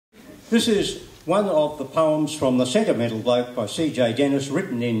This is one of the poems from The Sentimental Bloke by C.J. Dennis,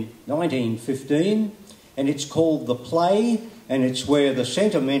 written in 1915, and it's called The Play, and it's where the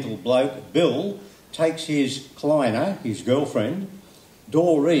sentimental bloke, Bill, takes his Kleiner, his girlfriend,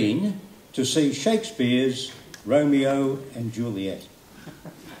 Doreen, to see Shakespeare's Romeo and Juliet.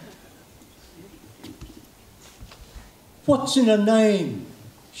 "What's in a name?"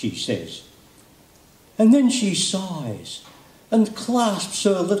 she says. And then she sighs and clasps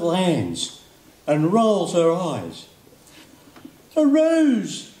her little hands and rolls her eyes. "A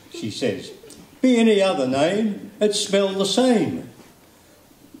rose," she says. "Be any other name, it'd smell the same."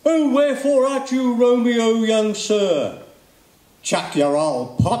 "Oh, wherefore art you Romeo, young sir? Chuck your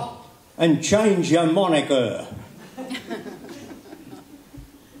old pot and change your moniker."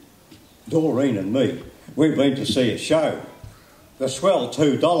 Doreen and me, we've been to see a show. The swell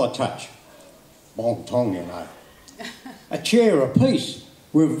 $2 touch. Bon ton, you know. A chair apiece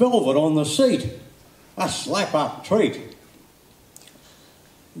with velvet on the seat. A slap-up treat.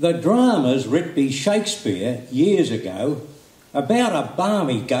 The dramas writ by Shakespeare years ago about a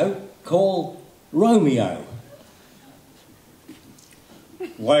barmy goat called Romeo.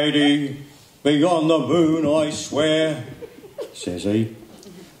 "Lady, beyond the moon I swear," says he.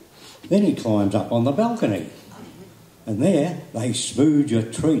 Then he climbs up on the balcony, and there they smooge a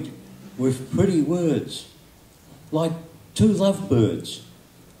treat with pretty words, like two lovebirds.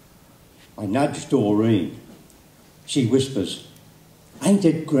 I nudge Doreen. She whispers, "Ain't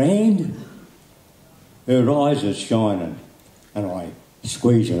it grand?" Her eyes are shining, and I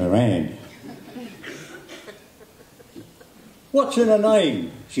squeeze her hand. "What's in her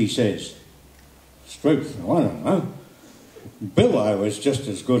name?" she says. "Struth, I don't know. Billow is just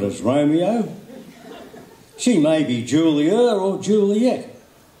as good as Romeo. She may be Julia or Juliet.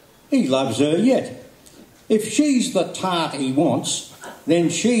 He loves her yet. If she's the tart he wants, then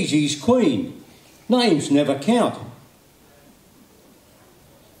she's his queen. Names never count."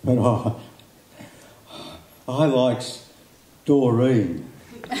 But I likes Doreen.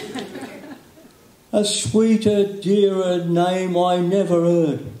 A sweeter, dearer name I never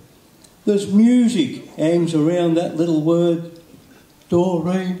heard. There's music hangs around that little word,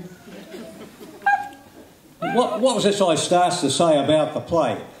 Doreen. What was this I starts to say about the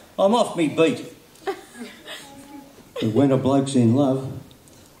play? I'm off me beat. But when a bloke's in love,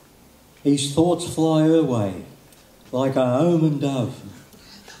 his thoughts fly her way like a omen dove.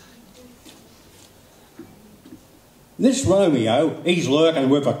 This Romeo, he's lurking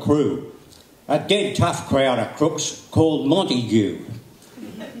with a crew, a dead tough crowd of crooks called Montague.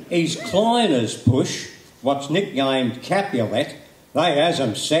 His Kleiner's push, what's nicknamed Capulet, they has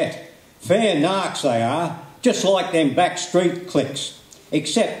 'em set. Fair narcs they are, just like them back street cliques,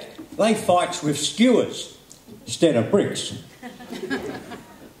 except they fights with skewers instead of bricks.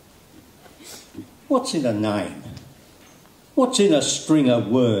 What's in a name? What's in a string of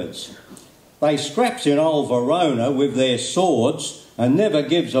words? They scraps in old Verona with their swords and never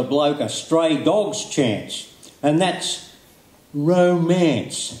gives a bloke a stray dog's chance, and that's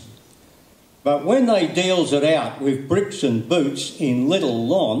romance. But when they deals it out with bricks and boots in Little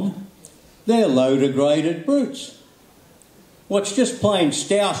Lon, they're low-degraded brutes. What's just plain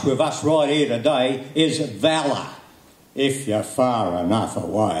stoush with us right here today is valour, if you're far enough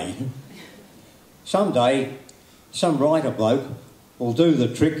away. Someday, some writer bloke will do the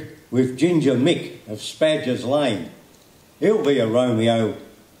trick with Ginger Mick of Spadger's Lane. He'll be a Romeo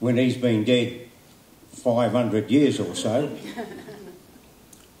when he's been dead 500 years or so.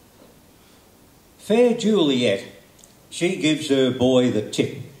 Fair Juliet, she gives her boy the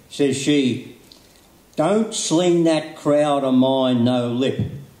tip. Says she, "Don't sling that crowd of mine no lip.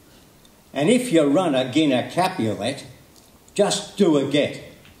 And if you run agin a Capulet, just do a get."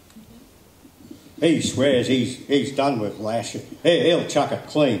 He swears he's done with lash. He'll chuck it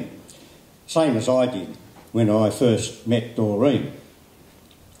clean. Same as I did when I first met Doreen.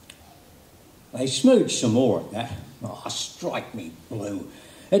 They smooched some more at that. Oh, strike me blue.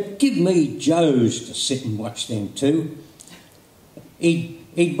 It'd give me Joes to sit and watch them two.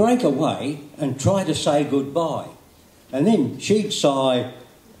 He'd break away and try to say goodbye. And then she'd sigh,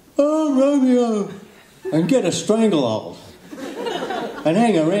 "Oh, Romeo," and get a stranglehold and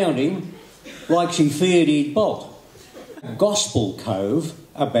hang around him like she feared he'd bolt. Gospel cove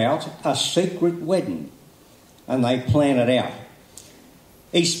about a secret wedding, and they plan it out.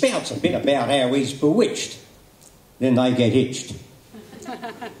 He spouts a bit about how he's bewitched. Then they get hitched.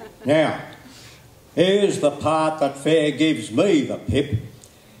 Now, here's the part that fair gives me the pip.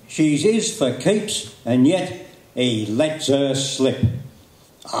 She's his for keeps, and yet he lets her slip.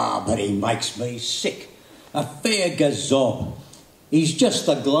 Ah, but he makes me sick. A fair gazob. he's just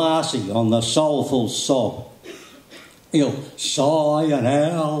the glassy on the soulful sob. He'll sigh and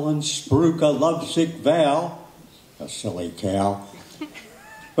howl and spruik a lovesick vow, a silly cow.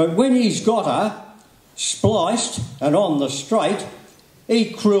 But when he's got her, spliced and on the straight,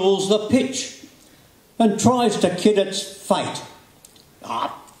 he cruels the pitch and tries to kid its fate.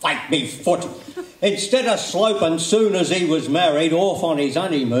 Ah, fight me foot! Instead of sloping soon as he was married off on his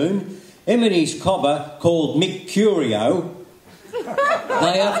honeymoon, him and his cobber called Mick Curio,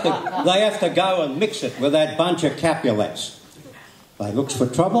 they have to go and mix it with that bunch of Capulets. They looks for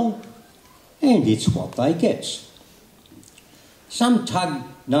trouble, and it's what they gets. Some tug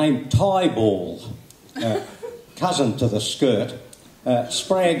named Tieball, cousin to the skirt,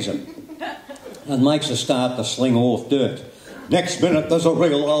 sprags him and makes a start to sling off dirt. Next minute there's a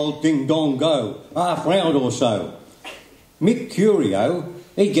real old ding-dong go, half round or so. Mick Curio,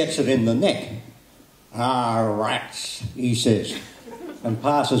 he gets it in the neck. Ah, rats, he says, and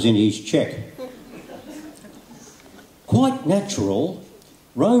passes in his check. Quite natural,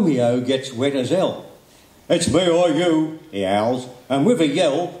 Romeo gets wet as hell. It's me or you, he howls, and with a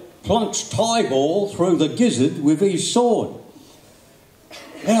yell, plunks Tieball through the gizzard with his sword.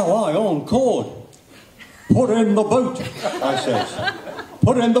 How I on cord. Put in the boot, I says.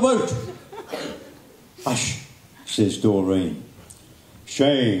 Put in the boot. Hush, says Doreen.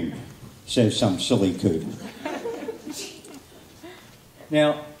 Shame, says some silly coot.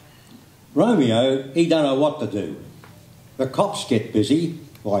 Now, Romeo, he don't know what to do. The cops get busy,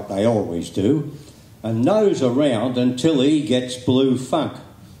 like they always do, and nose around until he gets blue funk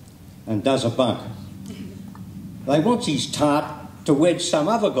and does a bunk. They wants his tart to wed some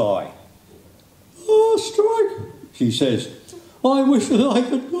other guy. Oh, strike, she says. I wish that I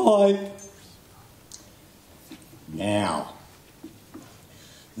could die. Now,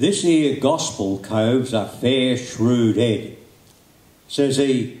 this here gospel cove's a fair shrewd head. Says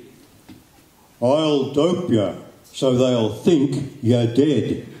he, I'll dope you so they'll think you're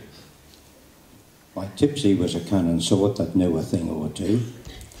dead. My tipsy was a cunning sort that knew a thing or two.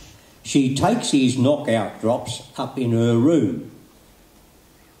 She takes his knockout drops up in her room.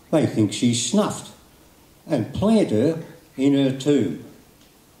 They think she's snuffed and plant her in her tomb.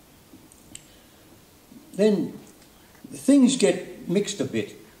 Then things get mixed a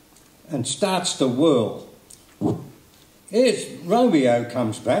bit and starts to whirl. Here's Romeo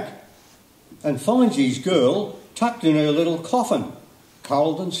comes back and finds his girl tucked in her little coffin,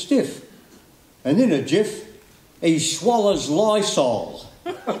 cold and stiff. And in a jiff, he swallows Lysol,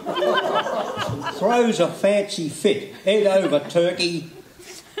 throws a fancy fit, head over turkey,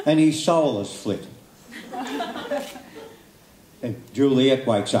 and his soul is flit. And Juliet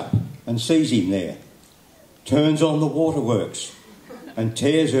wakes up and sees him there, turns on the waterworks and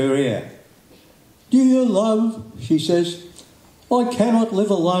tears her hair. Dear love, she says, I cannot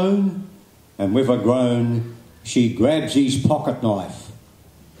live alone. And with a groan, she grabs his pocket knife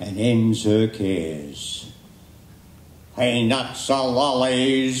and ends her cares. Hey, nuts or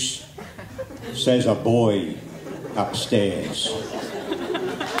lollies, says a boy upstairs.